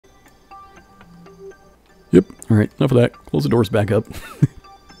Yep. All right. Enough of that. Close the doors back up.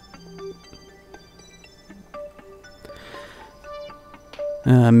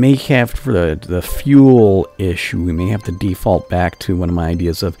 May have, for the fuel issue, we may have to default back to one of my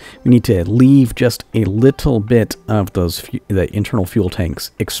ideas of we need to leave just a little bit of those the internal fuel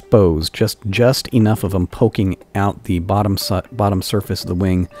tanks exposed, just enough of them poking out the bottom surface of the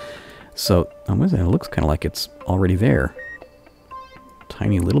wing. So, what is that? It looks kind of like it's already there.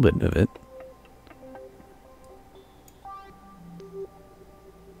 Tiny little bit of it.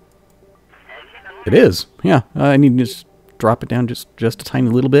 It is. Yeah, I need to just drop it down just a tiny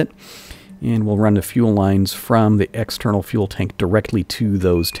little bit, and we'll run the fuel lines from the external fuel tank directly to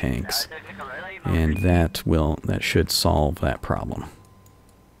those tanks, and that should solve that problem.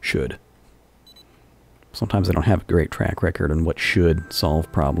 Should. Sometimes I don't have a great track record on what should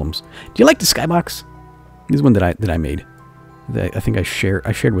solve problems. Do you like the skybox? This is one that I made. I think I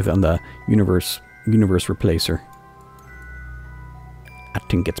shared with on the universe replacer. I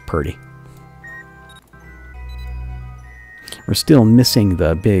think it's pretty. We're still missing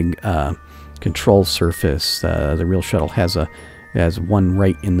the big control surface. The real shuttle has one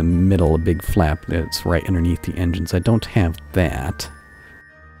right in the middle, a big flap that's right underneath the engines. I don't have that.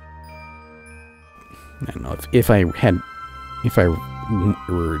 I don't know if I were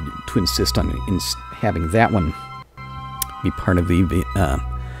to insist on having that one be part of this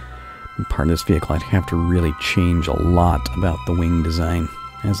vehicle, I'd have to really change a lot about the wing design.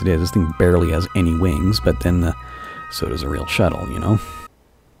 As it is, this thing barely has any wings, but then so does a real shuttle, you know.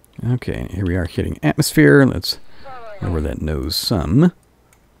 Okay, here we are hitting atmosphere. Let's lower that nose some.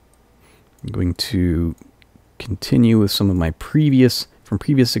 I'm going to continue with some of my previous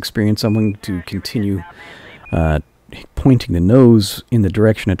experience. I'm going to continue pointing the nose in the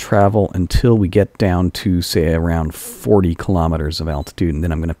direction of travel until we get down to, say, around 40 kilometers of altitude, and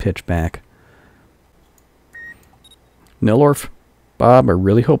then I'm going to pitch back. Nilorf, Bob, I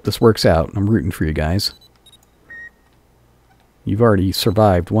really hope this works out. I'm rooting for you guys. You've already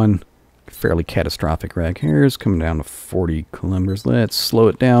survived one fairly catastrophic wreck. Here's coming down to 40 kilometers. Let's slow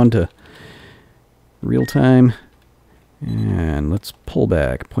it down to real time. And let's pull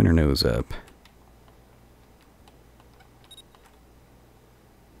back, point our nose up.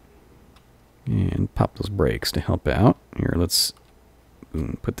 And pop those brakes to help out. Here, let's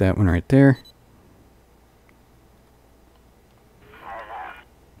put that one right there.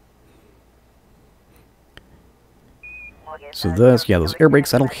 So thus, yeah, those air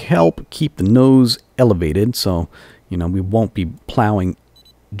brakes, that'll help keep the nose elevated, so, you know, we won't be plowing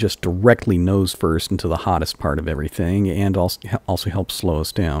just directly nose first into the hottest part of everything, and also help slow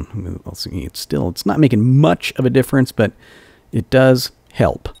us down. It's not making much of a difference, but it does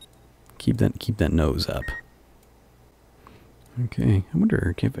help keep that nose up. Okay, I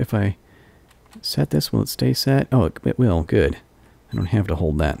wonder if I set this, will it stay set? Oh, it will. Good. I don't have to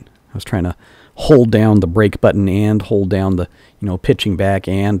hold that. I was trying to hold down the brake button and hold down the, pitching back,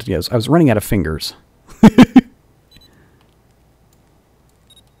 and yes, I was running out of fingers.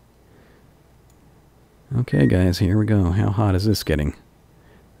 Okay, guys, here we go. How hot is this getting?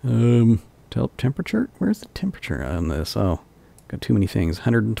 Temperature? Where's the temperature on this? Oh, got too many things.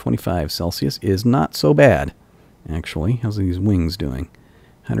 125 Celsius is not so bad, actually. How's these wings doing?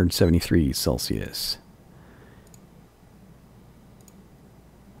 173 Celsius.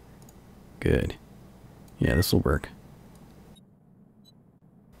 Good. Yeah, this will work.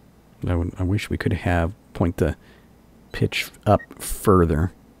 I wish we could point the pitch up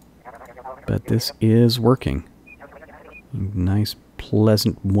further. But this is working. Nice,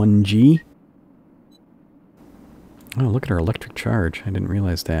 pleasant 1G. Oh, look at our electric charge. I didn't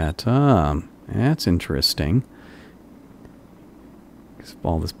realize that. That's interesting. Because of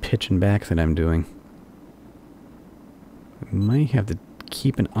all this pitching back that I'm doing. We might have to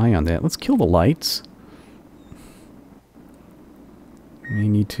keep an eye on that. Let's kill the lights. We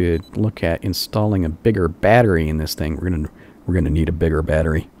need to look at installing a bigger battery in this thing. We're gonna need a bigger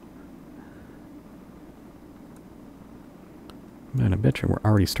battery. But I bet you we're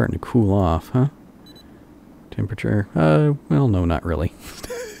already starting to cool off, huh? Temperature? Well, no, not really.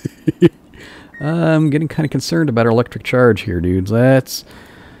 I'm getting kind of concerned about our electric charge here, dudes. Let's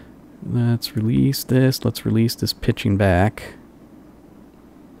release this. Let's release this pitching back.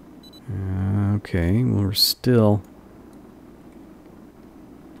 Okay, well, we're still...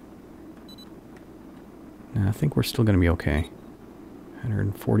 No, I think we're still going to be okay.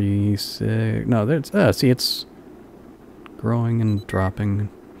 146... No, there's... see, it's growing and dropping.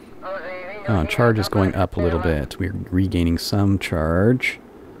 Oh, charge is going up a little bit. We're regaining some charge.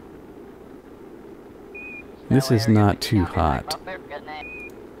 This is not too hot.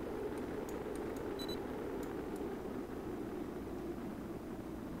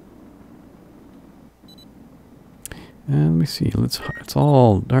 Let me see. It's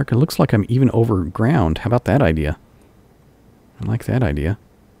all dark. It looks like I'm even over ground. How about that idea? I like that idea.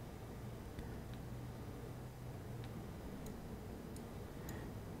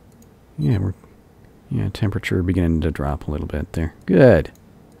 Yeah, temperature beginning to drop a little bit there. Good.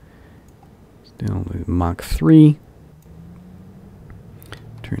 Still Mach 3.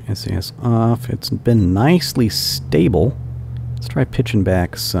 Turn SAS off. It's been nicely stable. Let's try pitching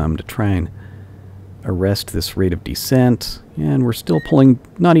back some to try and arrest this rate of descent. And we're still pulling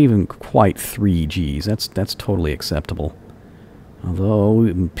not even quite 3 Gs. That's totally acceptable. Although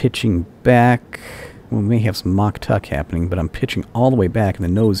I'm pitching back, we may have some Mach tuck happening, but I'm pitching all the way back and the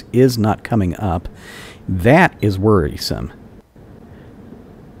nose is not coming up. That is worrisome.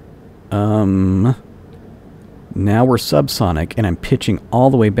 Now we're subsonic and I'm pitching all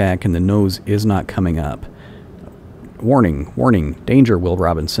the way back and the nose is not coming up. Warning, warning, danger, Will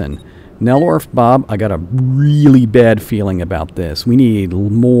Robinson. Nellorf, Bob, I got a really bad feeling about this. We need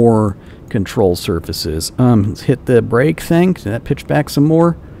more control surfaces. Let's hit the brake thing. Did that pitch back some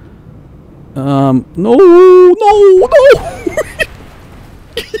more? No.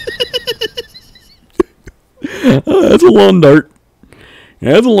 That's a lawn dart.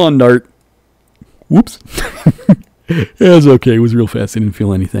 That's a lawn dart. Whoops. That's okay. It was real fast. I didn't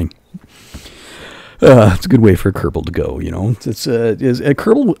feel anything. It's a good way for a Kerbal to go, you know. It's a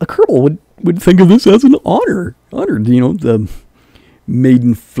Kerbal would think of this as an honor, you know, the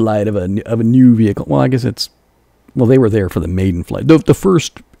maiden flight of a new vehicle. Well, I guess they were there for the maiden flight, the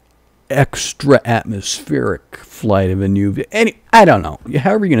first extra atmospheric flight of a new vehicle. I don't know.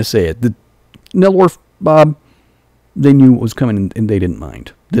 However you're going to say it, the Nellorf, Bob, they knew what was coming and they didn't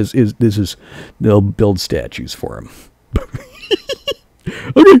mind. They'll build statues for him.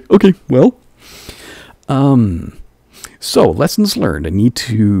 Okay, well. So, lessons learned. I need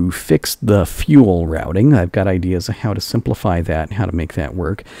to fix the fuel routing. I've got ideas of how to simplify that and how to make that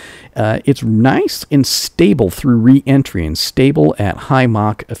work. It's nice and stable through re-entry and stable at high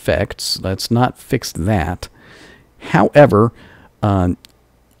Mach effects. Let's not fix that. However,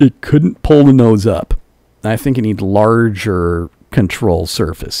 it couldn't pull the nose up. I think it needs larger control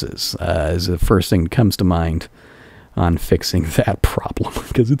surfaces as the first thing that comes to mind on fixing that problem,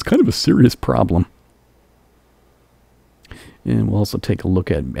 because it's kind of a serious problem. And we'll also take a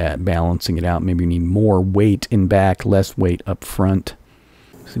look at balancing it out. Maybe we need more weight in back, less weight up front.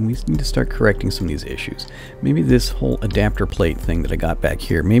 So we need to start correcting some of these issues. Maybe this whole adapter plate thing that I got back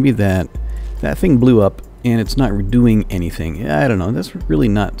here, maybe that thing blew up and it's not doing anything. I don't know. That's really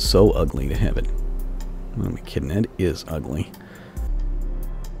not so ugly to have it. What am I kidding? It is ugly.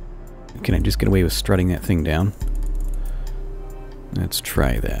 Can I just get away with strutting that thing down? Let's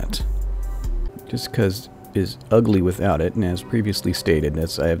try that. Just because is ugly without it, and as previously stated,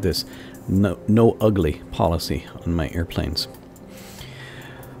 I have this no ugly policy on my airplanes.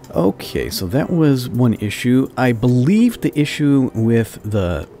 Okay, so that was one issue. I believe the issue with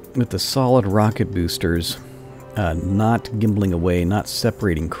the solid rocket boosters not gimbling away, not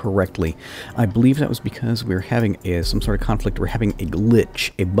separating correctly, I believe that was because we're having some sort of conflict. We're having a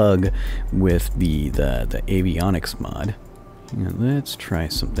glitch, a bug with the avionics mod. Let's try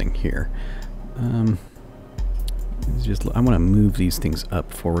something here. I want to move these things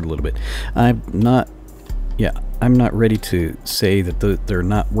up forward a little bit. I'm not ready to say that they're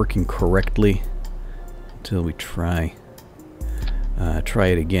not working correctly until we try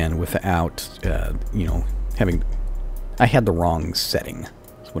it again without you know, I had the wrong setting.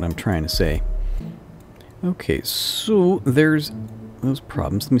 That's what I'm trying to say. Okay, so there's those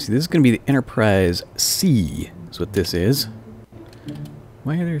problems. Let me see. This is going to be the Enterprise C. Is what this is.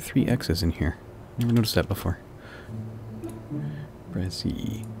 Why are there 3 X's in here? Never noticed that before. Press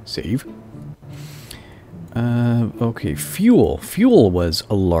E. Save. Okay, fuel. Fuel was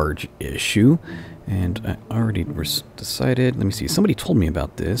a large issue, and I already decided. Let me see. Somebody told me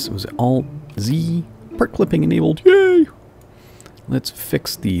about this. It was Alt Z, part clipping enabled. Yay! Let's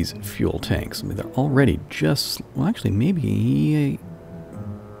fix these fuel tanks. I mean, they're already just. Well, actually, maybe.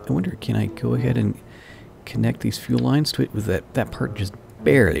 I wonder, can I go ahead and connect these fuel lines to it with that part just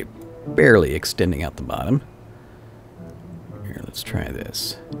barely extending out the bottom? Here, let's try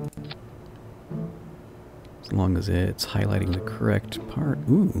this. As long as it's highlighting the correct part.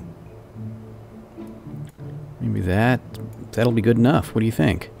 Ooh. Maybe that'll be good enough. What do you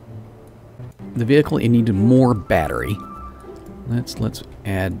think? The vehicle, it needed more battery. Let's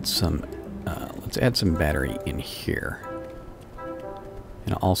add some battery in here.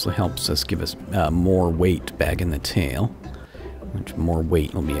 And it also helps us give us more weight back in the tail. Which more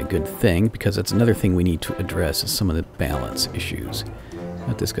weight will be a good thing, because that's another thing we need to address is some of the balance issues.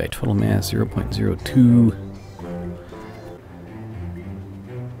 Got this guy, total mass 0.02.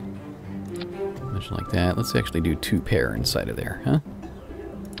 like that. Let's actually do 2 pair inside of there, huh?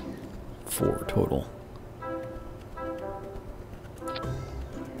 4 total.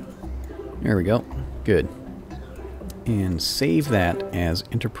 There we go. Good. And save that as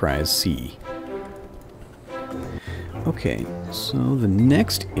Enterprise C. Okay, so the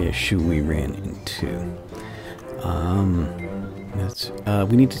next issue we ran into,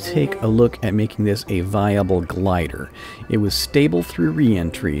 we need to take a look at making this a viable glider. It was stable through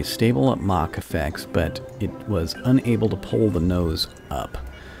reentry, stable at Mach effects, but it was unable to pull the nose up.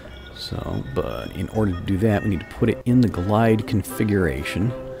 So, but in order to do that, we need to put it in the glide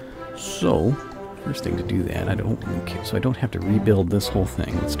configuration. So, first thing to do that, so I don't have to rebuild this whole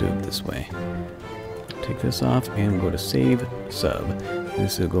thing. Let's do it this way. Take this off and we'll go to Save Sub.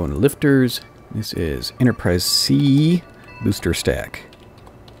 This will go into Lifters. This is Enterprise C Booster Stack.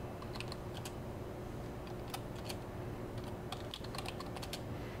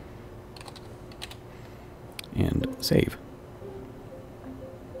 And save.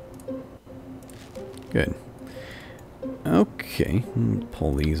 Good. Okay,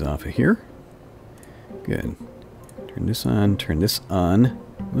 pull these off of here. Good. Turn this on, turn this on.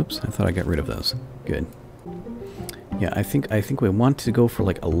 Whoops, I thought I got rid of those. Good. Yeah, I think we want to go for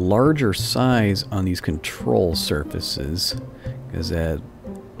like a larger size on these control surfaces, because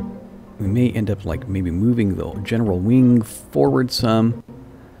we may end up like maybe moving the general wing forward some.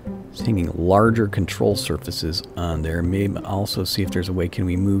 Just hanging larger control surfaces on there. Maybe also see if there's a way can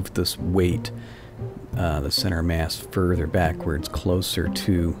we move this weight, the center mass, further backwards, closer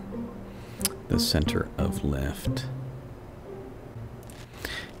to the center of lift.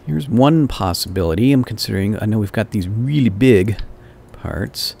 Here's one possibility I'm considering. I know we've got these really big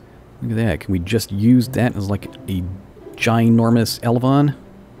parts. Look at that. Can we just use that as like a ginormous Elevon?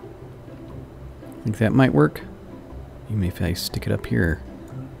 Think that might work? Even if I stick it up here.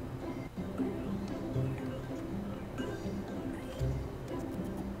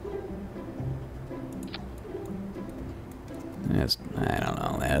 I don't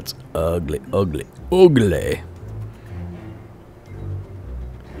know, that's ugly, ugly, ugly.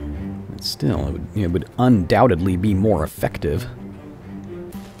 But still, it would undoubtedly be more effective.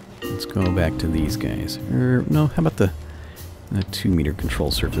 Let's go back to these guys. Or, no, how about the 2-meter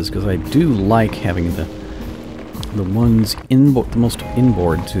control surface? Because I do like having the ones inboard, the most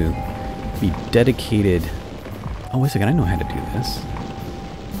inboard, to be dedicated. Oh, wait a second, I know how to do this.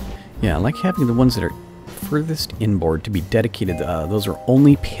 Yeah, I like having the ones that are furthest inboard to be dedicated. Those are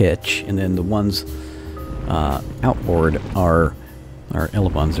only pitch, and then the ones outboard are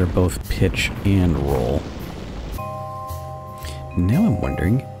Elevons. They're both pitch and roll. Now I'm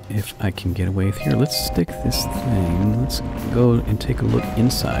wondering if I can get away with here. Let's stick this thing. Let's go and take a look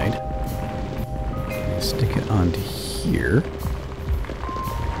inside. Stick it onto here.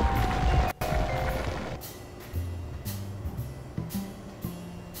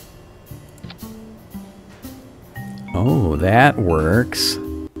 Oh, that works.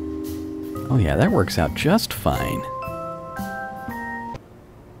 Oh yeah, that works out just fine.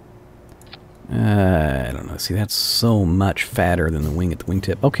 I don't know. See, that's so much fatter than the wing at the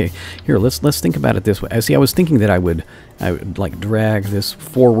wingtip. Okay, here, let's think about it this way. See, I was thinking that I would like drag this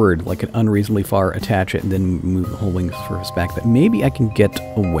forward like an unreasonably far, attach it, and then move the whole wing surface back. But maybe I can get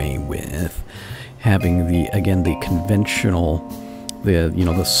away with having the conventional,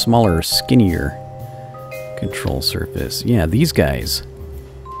 the smaller, skinnier control surface. Yeah, these guys.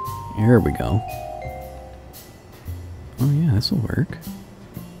 Here we go. Oh yeah, this will work.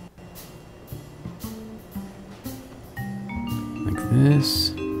 Like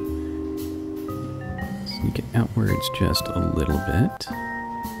this. Sneak it outwards just a little bit.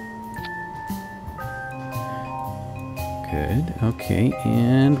 Good. Okay,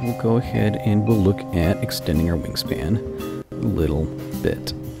 and we'll go ahead and we'll look at extending our wingspan a little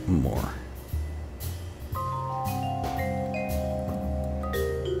bit more.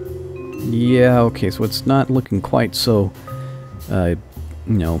 Yeah, okay, so it's not looking quite so,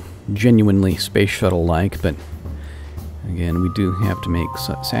 genuinely space shuttle-like, but again, we do have to make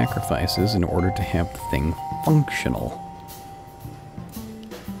sacrifices in order to have the thing functional.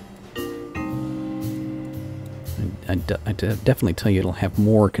 I definitely tell you it'll have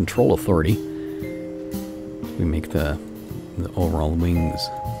more control authority. We make the overall wings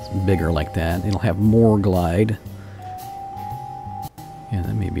bigger like that. It'll have more glide. Yeah,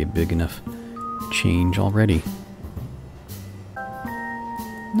 that may be a big enough change already.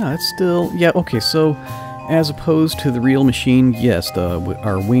 No, it's still... Yeah, okay, so as opposed to the real machine, yes,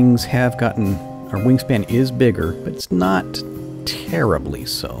 our wings have gotten... Our wingspan is bigger, but it's not terribly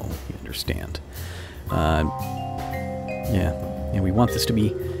so, you understand. Yeah, we want this to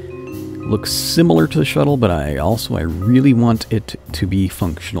be looks similar to the shuttle, but I really want it to be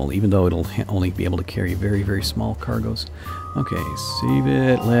functional, even though it'll only be able to carry very, very small cargoes. Okay, save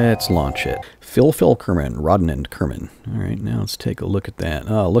it. Let's launch it. Phil Kerman, Rodnand Kerman. All right, now let's take a look at that.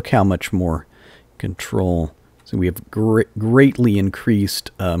 Oh, look how much more control. So we have greatly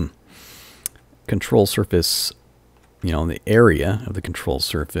increased control surface, you know, the area of the control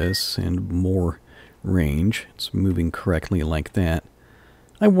surface, and more range. It's moving correctly like that.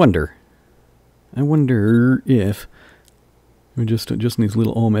 I wonder if we just these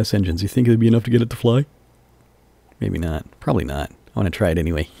little OMS engines, you think it'd be enough to get it to fly? Maybe not. Probably not. I want to try it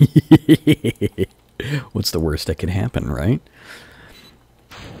anyway. What's the worst that could happen, right?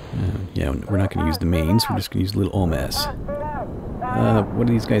 Yeah, we're not going to use the mains. We're just going to use little OMS. What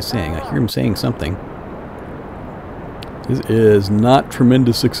are these guys saying? I hear them saying something. This is not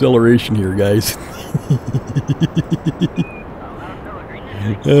tremendous acceleration here, guys.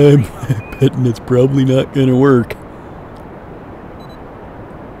 I'm betting it's probably not going to work.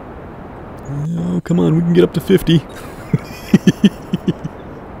 Oh, come on, we can get up to 50.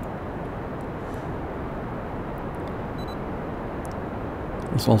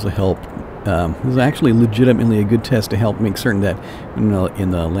 This will also help. This is actually legitimately a good test to help make certain that in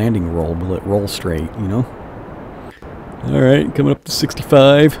the landing roll, will it roll straight, you know? Alright, coming up to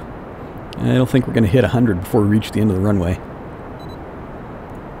 65. I don't think we're going to hit 100 before we reach the end of the runway.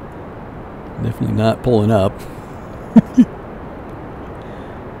 Definitely not pulling up.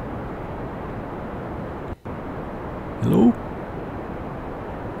 Hello?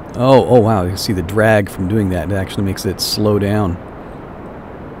 Oh wow, you can see the drag from doing that. It actually makes it slow down.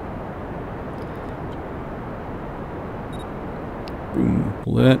 Boom,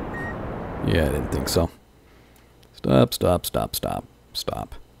 pull that. Yeah, I didn't think so. Stop, stop, stop, stop,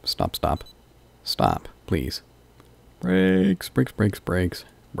 stop, stop, stop, stop, please. Brakes, brakes, brakes, brakes,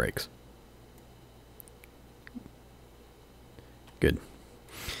 brakes. Good.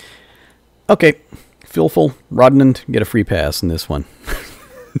 Okay, Philful, Rodnand, get a free pass in this one.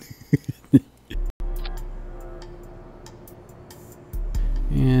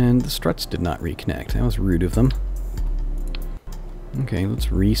 And the struts did not reconnect. That was rude of them. Okay,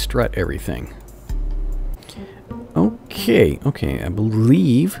 let's re-strut everything. Okay, I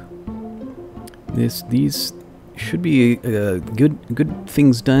believe these should be good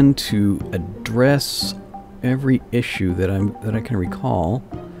things done to address every issue that I can recall.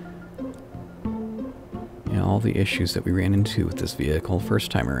 Yeah, all the issues that we ran into with this vehicle first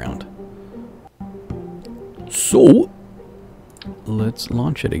time around. So let's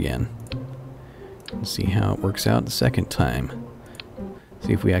launch it again and see how it works out the second time.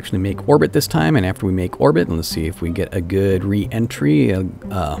 See if we actually make orbit this time, and after we make orbit, let's see if we get a good re-entry,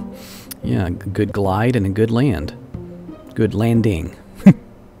 yeah, a good glide and a good land. Good landing.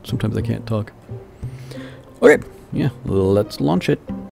 Sometimes I can't talk. Okay, yeah, let's launch it.